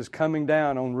Jesus is coming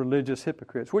down on religious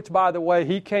hypocrites, which, by the way,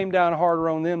 he came down harder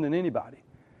on them than anybody.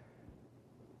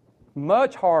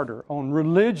 Much harder on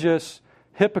religious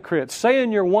hypocrites,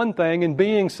 saying you're one thing and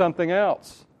being something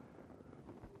else.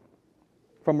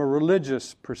 From a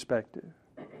religious perspective,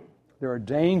 there are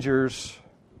dangers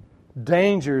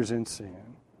in sin.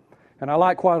 And I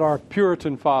like what our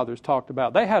Puritan fathers talked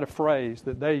about. They had a phrase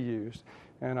that they used,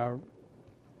 and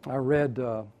I read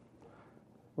the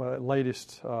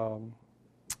latest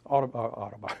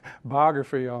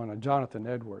biography on Jonathan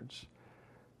Edwards.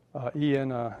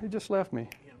 Ian, he just left me.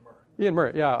 Ian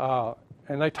Murray, yeah.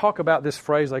 And they talk about this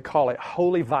phrase, they call it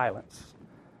holy violence.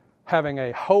 Having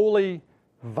a holy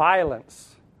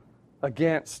violence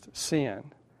against sin.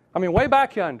 I mean, way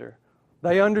back yonder,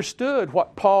 they understood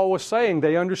what Paul was saying.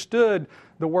 They understood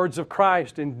the words of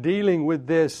Christ in dealing with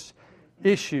this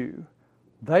issue.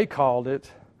 They called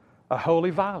it a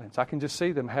holy violence. I can just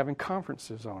see them having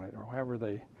conferences on it, or however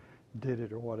they did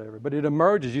it or whatever. But it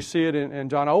emerges. You see it in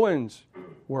John Owen's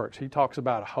works. He talks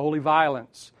about a holy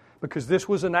violence because this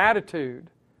was an attitude.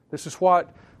 This is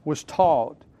what was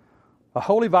taught. A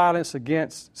holy violence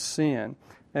against sin.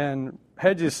 And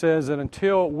Hedges says that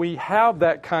until we have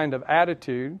that kind of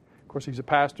attitude, of course he's a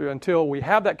pastor, until we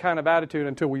have that kind of attitude,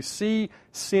 until we see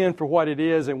sin for what it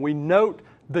is and we note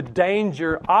the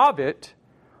danger of it,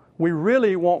 we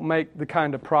really won't make the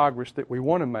kind of progress that we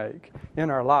want to make in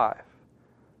our life.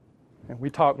 And we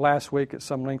talked last week at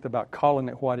some length about calling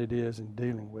it what it is and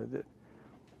dealing with it.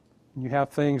 You have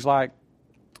things like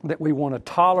that we want to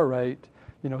tolerate,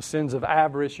 sins of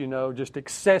avarice, just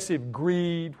excessive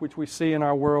greed, which we see in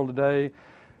our world today.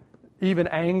 Even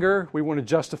anger, we want to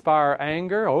justify our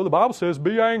anger. Oh, the Bible says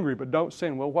be angry, but don't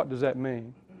sin. Well, what does that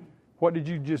mean? What did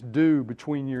you just do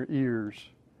between your ears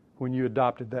when you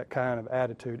adopted that kind of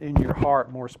attitude, in your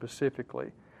heart more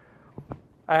specifically?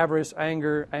 Avarice,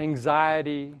 anger,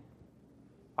 anxiety.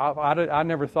 I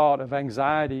never thought of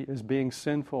anxiety as being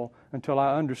sinful until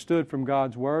I understood from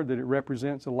God's Word that it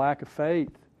represents a lack of faith.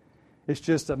 It's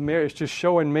just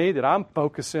showing me that I'm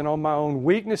focusing on my own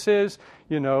weaknesses,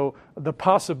 the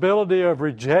possibility of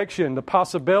rejection, the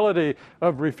possibility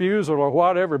of refusal or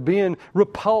whatever, being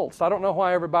repulsed. I don't know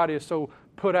why everybody is so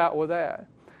put out with that.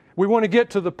 We want to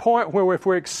get to the point where if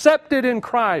we're accepted in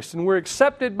Christ and we're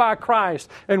accepted by Christ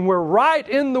and we're right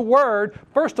in the Word,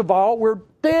 first of all, we're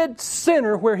dead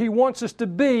center where He wants us to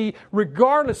be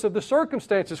regardless of the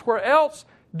circumstances. Where else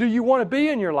do you want to be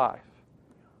in your life?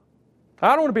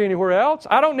 I don't want to be anywhere else.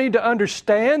 I don't need to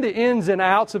understand the ins and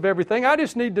outs of everything. I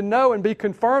just need to know and be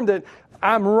confirmed that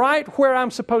I'm right where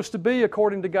I'm supposed to be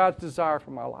according to God's desire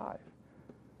for my life.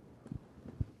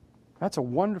 That's a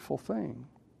wonderful thing.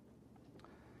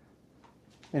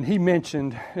 And he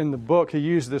mentioned in the book, he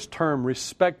used this term,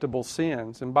 respectable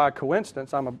sins. And by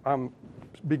coincidence, I'm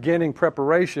beginning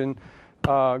preparation,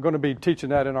 going to be teaching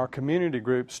that in our community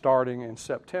group starting in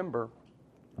September.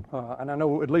 And I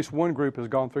know at least one group has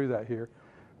gone through that here.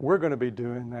 We're going to be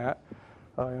doing that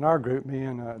in our group, me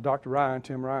and Dr. Ryan,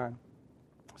 Tim Ryan.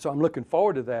 So I'm looking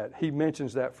forward to that. He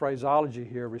mentions that phraseology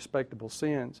here, respectable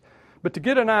sins. But to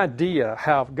get an idea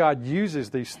how God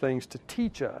uses these things to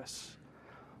teach us,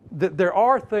 that there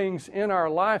are things in our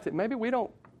life that maybe we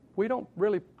don't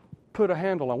really put a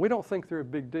handle on. We don't think they're a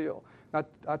big deal.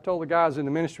 I told the guys in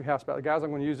the ministry house about the guys, I'm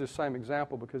going to use this same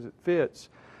example because it fits.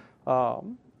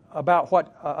 About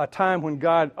what a time when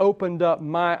God opened up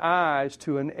my eyes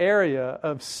to an area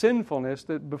of sinfulness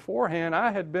that beforehand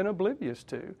I had been oblivious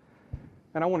to.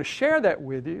 And I want to share that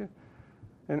with you.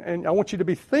 And I want you to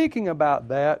be thinking about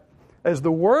that as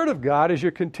the Word of God, as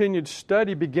your continued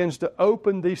study begins to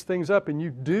open these things up and you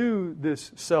do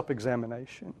this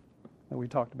self-examination that we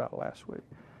talked about last week.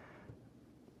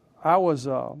 I was,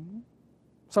 some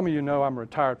of you know I'm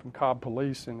retired from Cobb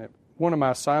Police, and at one of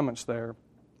my assignments there,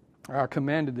 I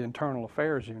commanded the Internal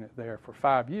Affairs Unit there for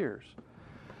 5 years.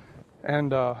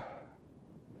 And I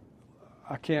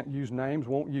can't use names,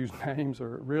 won't use names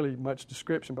or really much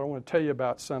description, but I want to tell you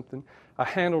about something. I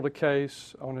handled a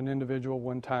case on an individual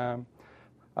one time.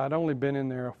 I'd only been in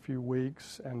there a few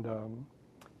weeks, and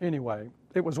anyway,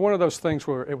 it was one of those things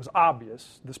where it was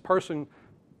obvious. This person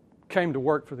came to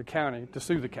work for the county to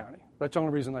sue the county. That's the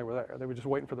only reason they were there. They were just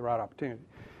waiting for the right opportunity.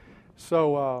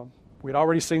 So we'd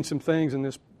already seen some things in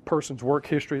this person's work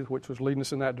history which was leading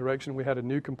us in that direction. We had a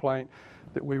new complaint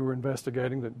that we were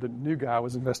investigating, that the new guy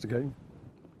was investigating.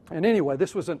 And anyway,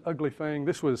 this was an ugly thing.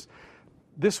 This was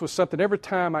something, every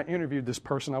time I interviewed this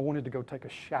person, I wanted to go take a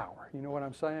shower. You know what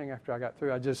I'm saying? After I got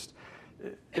through,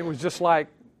 it was just like,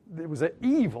 it was an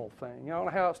evil thing. I don't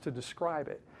know how else to describe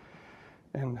it.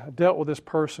 And I dealt with this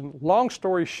person. Long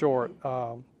story short,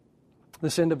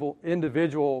 this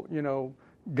individual,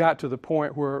 got to the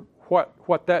point where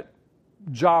what that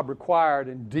job required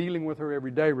and dealing with her every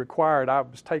day required, I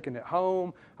was taking it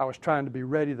home. I was trying to be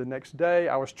ready the next day.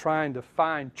 I was trying to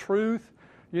find truth,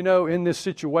 in this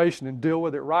situation and deal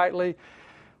with it rightly.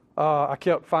 I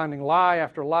kept finding lie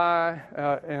after lie,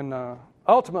 and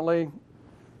ultimately,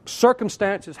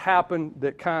 circumstances happened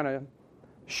that kind of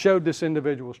showed this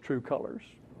individual's true colors.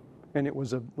 And it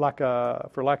was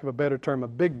for lack of a better term, a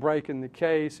big break in the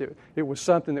case. It was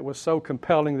something that was so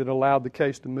compelling that allowed the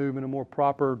case to move in a more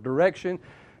proper direction.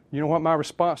 You know what my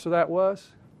response to that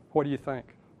was? What do you think?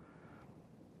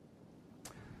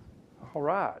 All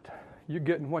right, you're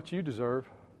getting what you deserve.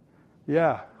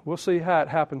 Yeah, we'll see how it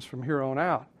happens from here on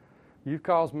out. You've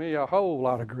caused me a whole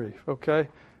lot of grief, okay?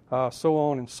 So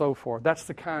on and so forth. That's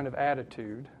the kind of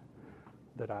attitude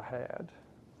that I had.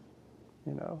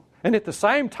 And at the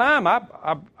same time, I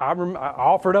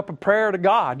offered up a prayer to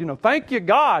God. Thank you,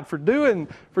 God, for doing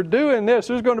this.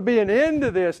 There's going to be an end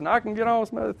to this, and I can get on with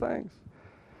some other things.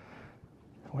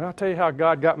 Well, I'll tell you how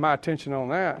God got my attention on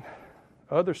that.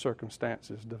 Other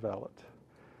circumstances developed.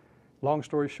 Long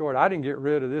story short, I didn't get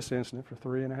rid of this incident for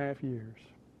 3.5 years.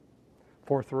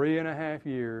 For 3.5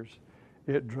 years,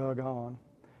 it drug on.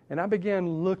 And I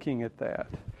began looking at that,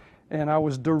 and I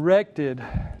was directed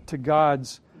to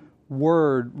God's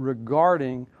Word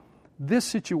regarding this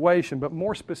situation, but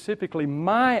more specifically,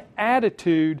 my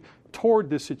attitude toward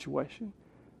this situation.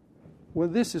 Well,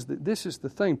 this is the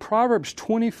thing. Proverbs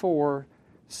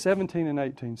 24:17 and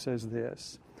 18 says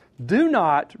this: "Do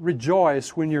not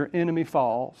rejoice when your enemy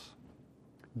falls.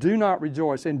 Do not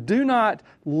rejoice, and do not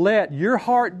let your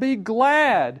heart be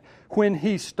glad when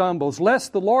he stumbles,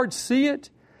 lest the Lord see it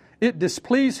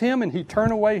displease him, and he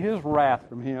turn away his wrath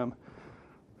from him."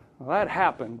 Well, that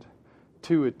happened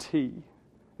to a T.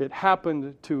 It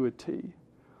happened to a T.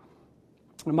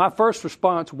 And my first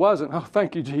response wasn't, "Oh,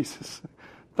 thank you, Jesus.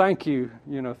 Thank you,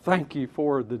 thank you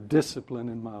for the discipline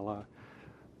in my life."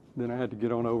 Then I had to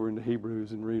get on over into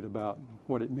Hebrews and read about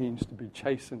what it means to be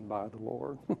chastened by the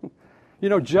Lord.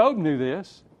 Job knew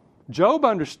this. Job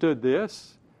understood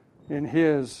this in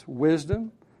his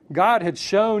wisdom. God had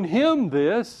shown him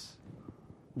this.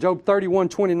 Job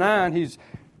 31:29, he's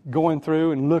going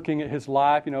through and looking at his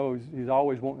life. He's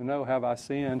always wanting to know, have I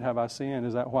sinned? Have I sinned?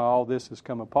 Is that why all this has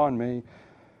come upon me?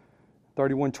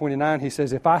 31:29, he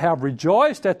says, "If I have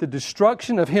rejoiced at the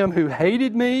destruction of him who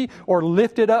hated me, or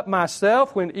lifted up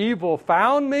myself when evil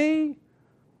found me."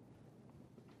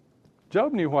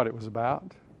 Job knew what it was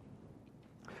about.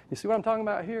 You see what I'm talking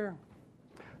about here?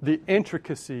 The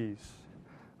intricacies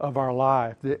of our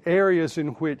life, the areas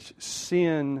in which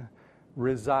sin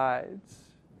resides.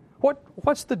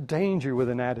 What's the danger with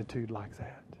an attitude like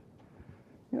that?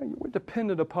 We're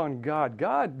dependent upon God.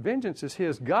 Vengeance is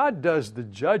His. God does the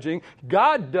judging.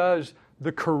 God does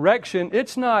the correction.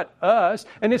 It's not us,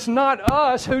 and it's not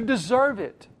us who deserve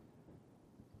it.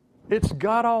 It's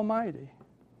God Almighty.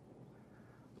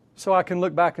 So I can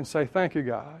look back and say, thank you,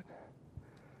 God.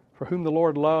 For whom the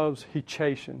Lord loves, He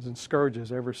chastens and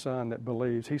scourges every son that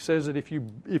believes. He says that if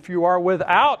you are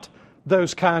without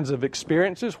those kinds of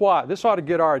experiences, what? This ought to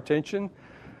get our attention.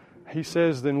 He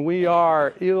says, then we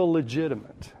are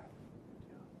illegitimate.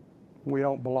 We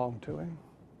don't belong to Him.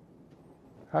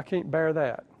 I can't bear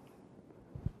that.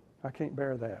 I can't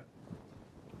bear that.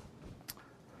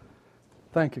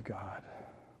 Thank you, God,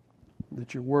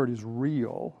 that your word is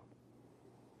real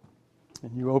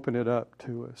and you open it up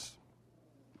to us.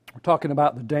 We're talking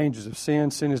about the dangers of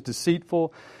sin. Sin is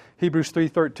deceitful. Hebrews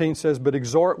 3:13 says, but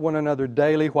exhort one another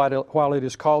daily while it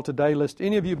is called today, lest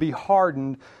any of you be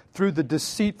hardened through the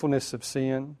deceitfulness of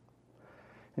sin.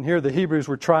 And here the Hebrews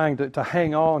were trying to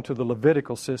hang on to the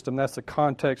Levitical system. That's the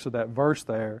context of that verse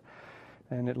there.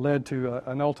 And it led to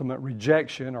an ultimate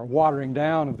rejection or watering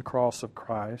down of the cross of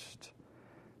Christ.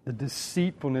 The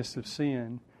deceitfulness of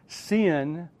sin.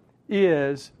 Sin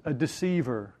is a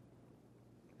deceiver.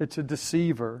 It's a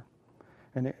deceiver.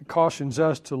 And it cautions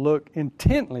us to look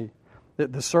intently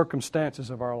at the circumstances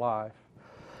of our life.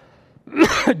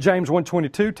 James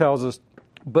 1:22 tells us,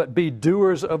 but be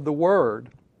doers of the word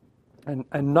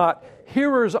and not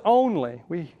hearers only.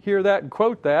 We hear that and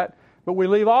quote that, but we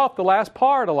leave off the last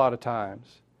part a lot of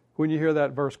times when you hear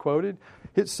that verse quoted.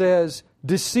 It says,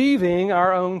 deceiving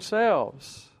our own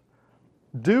selves.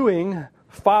 Doing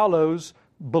follows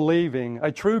believing.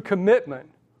 A true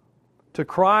commitment to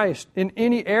Christ in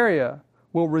any area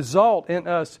will result in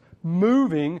us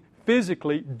moving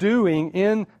physically, doing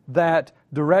in that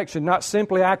direction, not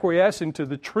simply acquiescing to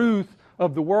the truth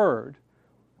of the Word.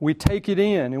 We take it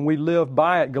in and we live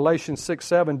by it. Galatians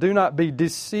 6:7, do not be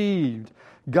deceived.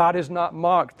 God is not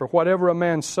mocked, for whatever a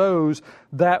man sows,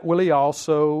 that will he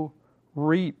also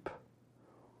reap.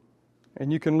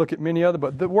 And you can look at many other,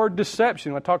 but the word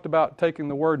deception, I talked about taking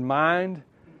the word mind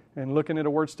and looking at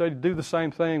a word study, do the same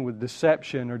thing with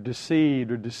deception or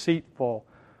deceived or deceitful.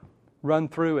 Run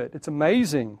through it. It's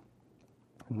amazing.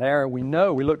 And there we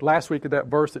know, we looked last week at that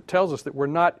verse that tells us that we're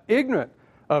not ignorant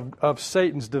of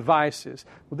Satan's devices.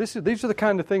 Well, these are the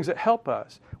kind of things that help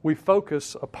us. We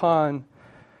focus upon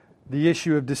the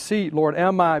issue of deceit. Lord,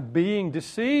 am I being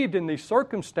deceived in these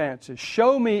circumstances?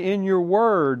 Show me in your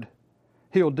word.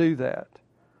 He'll do that.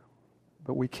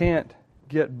 But we can't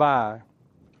get by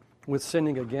with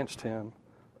sinning against Him.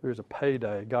 There's a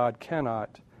payday. God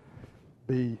cannot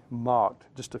be mocked.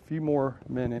 Just a few more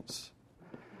minutes.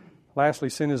 Lastly,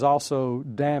 sin is also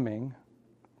damning.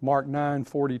 Mark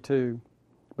 9:42.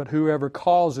 But whoever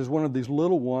causes one of these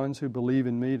little ones who believe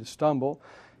in me to stumble,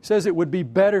 says it would be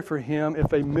better for him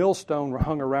if a millstone were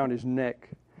hung around his neck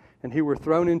and he were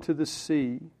thrown into the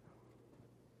sea.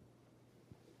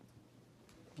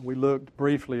 We looked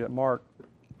briefly at Mark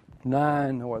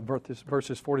 9,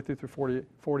 verses 42 through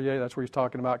 48. That's where he's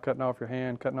talking about cutting off your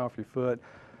hand, cutting off your foot,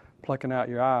 plucking out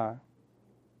your eye.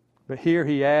 But here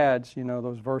he adds,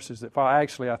 those verses that follow.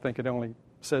 Actually, I think it only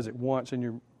says it once in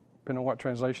your, depending on what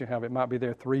translation you have. It might be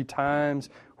there 3 times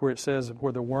where it says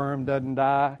where the worm doesn't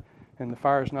die and the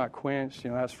fire is not quenched.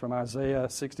 That's from Isaiah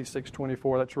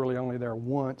 66:24. That's really only there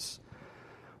once.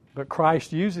 But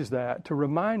Christ uses that to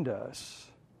remind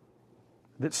us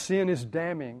that sin is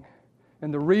damning.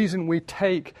 And the reason we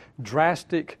take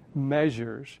drastic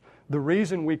measures, the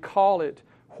reason we call it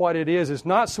what it is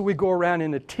not so we go around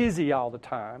in a tizzy all the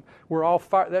time. We're all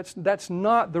that's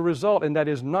not the result, and that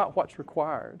is not what's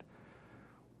required.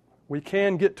 We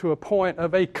can get to a point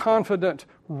of a confident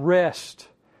rest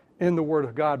in the Word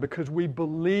of God because we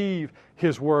believe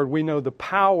His Word. We know the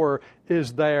power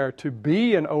is there to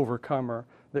be an overcomer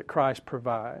that Christ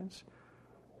provides.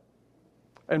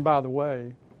 And by the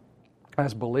way,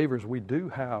 as believers, we do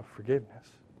have forgiveness.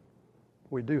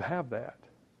 We do have that.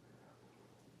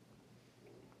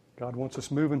 God wants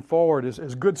us moving forward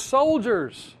as good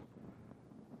soldiers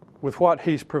with what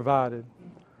He's provided.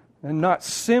 And not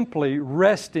simply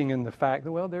resting in the fact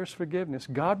that, there's forgiveness.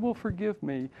 God will forgive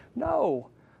me. No.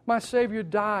 My Savior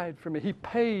died for me. He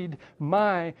paid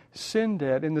my sin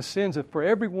debt and the sins for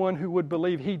everyone who would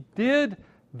believe. He did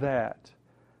that.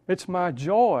 It's my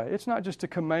joy. It's not just a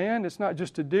command. It's not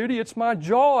just a duty. It's my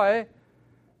joy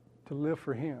to live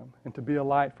for Him and to be a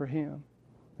light for Him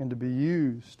and to be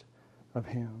used of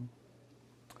Him.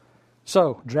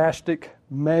 So, drastic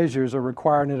measures are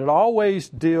required, and it always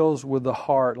deals with the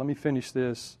heart. Let me finish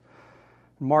this.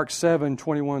 Mark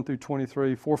 7:21 through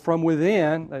 23. For from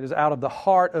within, that is out of the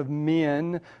heart of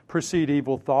men, proceed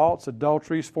evil thoughts,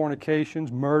 adulteries,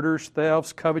 fornications, murders,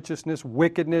 thefts, covetousness,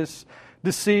 wickedness,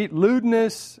 deceit,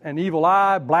 lewdness, an evil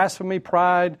eye, blasphemy,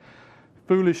 pride,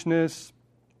 foolishness.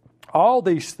 All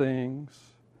these things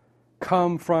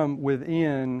come from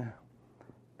within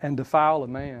and defile a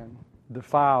man,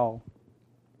 defile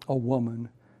a woman.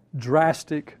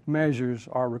 Drastic measures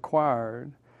are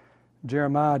required.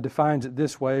 Jeremiah defines it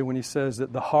this way when he says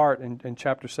that the heart, in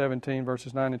chapter 17,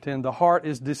 verses 9 and 10, the heart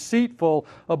is deceitful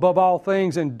above all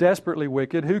things and desperately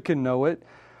wicked. Who can know it?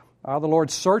 I, the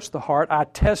Lord, search the heart. I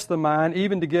test the mind,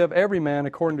 even to give every man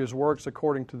according to his works,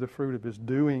 according to the fruit of his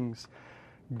doings.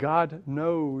 God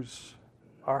knows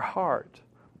our heart.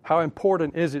 How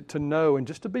important is it to know and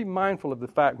just to be mindful of the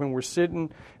fact when we're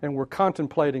sitting and we're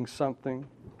contemplating something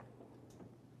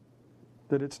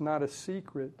that it's not a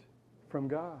secret from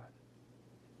God.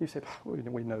 You say,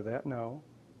 we know that. No.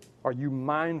 Are you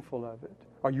mindful of it?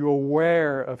 Are you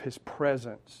aware of His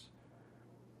presence?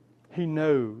 He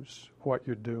knows what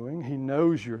you're doing. He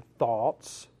knows your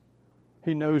thoughts.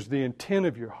 He knows the intent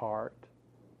of your heart.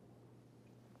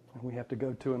 And we have to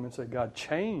go to Him and say, God,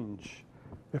 change,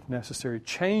 if necessary.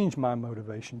 Change my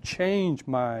motivation. Change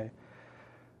my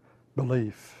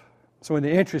belief. So in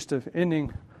the interest of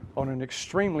ending on an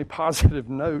extremely positive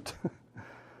note,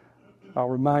 I'll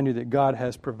remind you that God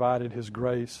has provided His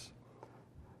grace.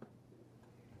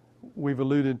 We've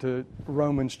alluded to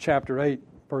Romans chapter 8,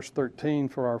 verse 13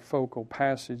 for our focal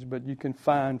passage, but you can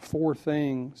find four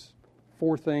things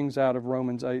out of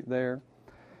Romans 8 there.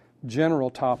 General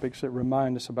topics that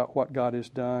remind us about what God has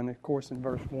done. Of course, in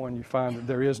verse 1, you find that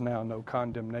there is now no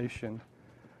condemnation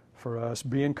for us.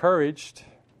 Be encouraged.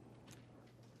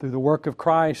 Through the work of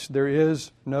Christ, there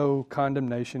is no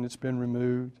condemnation. It's been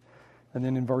removed. And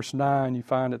then in verse 9, you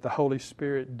find that the Holy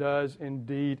Spirit does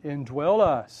indeed indwell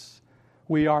us.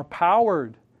 We are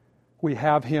powered. We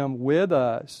have Him with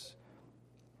us.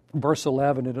 Verse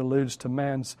 11, it alludes to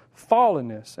man's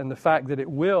fallenness and the fact that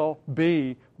it will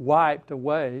be wiped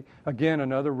away. Again,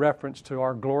 another reference to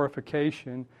our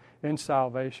glorification in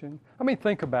salvation. I mean,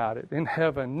 think about it. In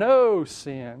heaven, no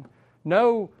sin,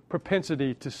 no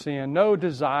propensity to sin, no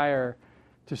desire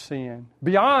to sin.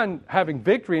 Beyond having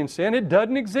victory in sin, it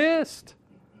doesn't exist.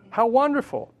 How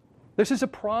wonderful. This is a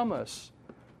promise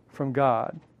from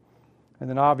God. And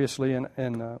then obviously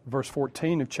in verse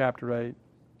 14 of chapter 8,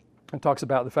 it talks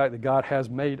about the fact that God has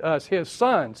made us His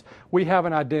sons. We have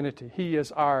an identity. He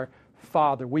is our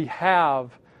Father. We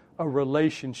have a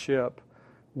relationship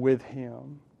with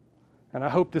Him. And I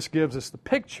hope this gives us the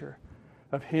picture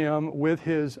of Him with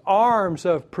His arms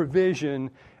of provision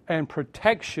and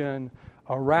protection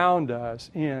around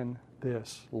us in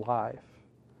this life.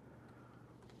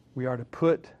 We are to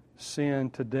put sin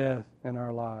to death in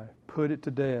our life. Put it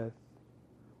to death.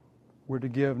 We're to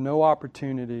give no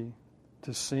opportunity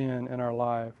to sin in our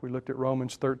life. We looked at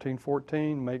Romans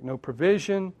 13:14. Make no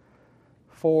provision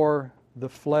for the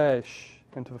flesh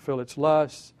and to fulfill its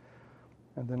lusts.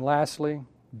 And then lastly,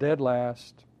 dead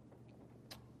last,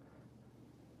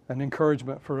 an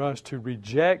encouragement for us to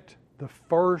reject the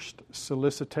first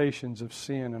solicitations of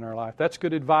sin in our life. That's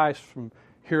good advice from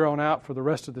here on out for the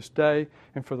rest of this day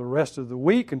and for the rest of the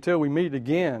week until we meet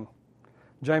again.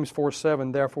 James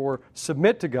 4:7, therefore,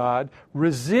 submit to God,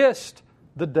 resist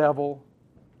the devil,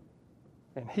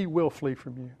 and he will flee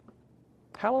from you.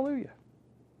 Hallelujah.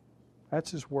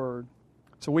 That's His Word.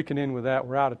 So we can end with that.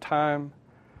 We're out of time.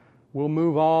 We'll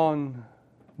move on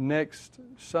next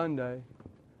Sunday.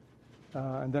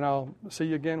 And then I'll see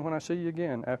you again when I see you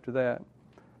again after that.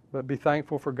 But be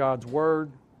thankful for God's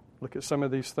Word. Look at some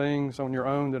of these things on your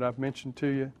own that I've mentioned to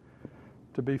you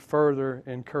to be further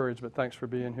encouraged. But thanks for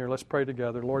being here. Let's pray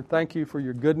together. Lord, thank You for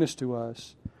Your goodness to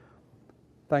us.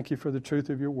 Thank You for the truth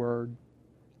of Your Word.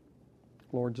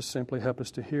 Lord, just simply help us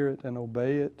to hear it and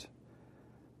obey it,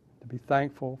 to be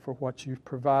thankful for what You've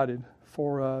provided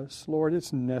for us. Lord,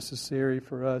 it's necessary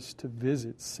for us to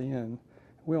visit sin.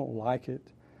 We don't like it.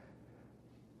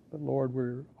 But Lord,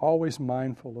 we're always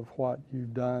mindful of what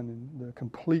You've done and the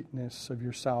completeness of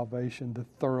Your salvation, the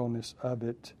thoroughness of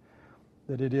it,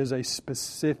 that it is a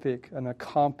specific and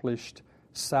accomplished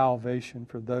salvation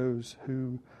for those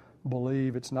who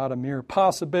believe. It's not a mere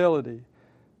possibility,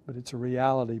 but it's a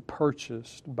reality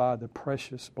purchased by the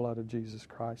precious blood of Jesus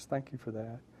Christ. Thank You for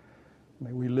that.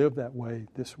 May we live that way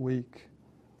this week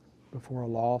before a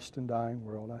lost and dying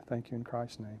world. I thank You in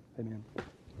Christ's name. Amen.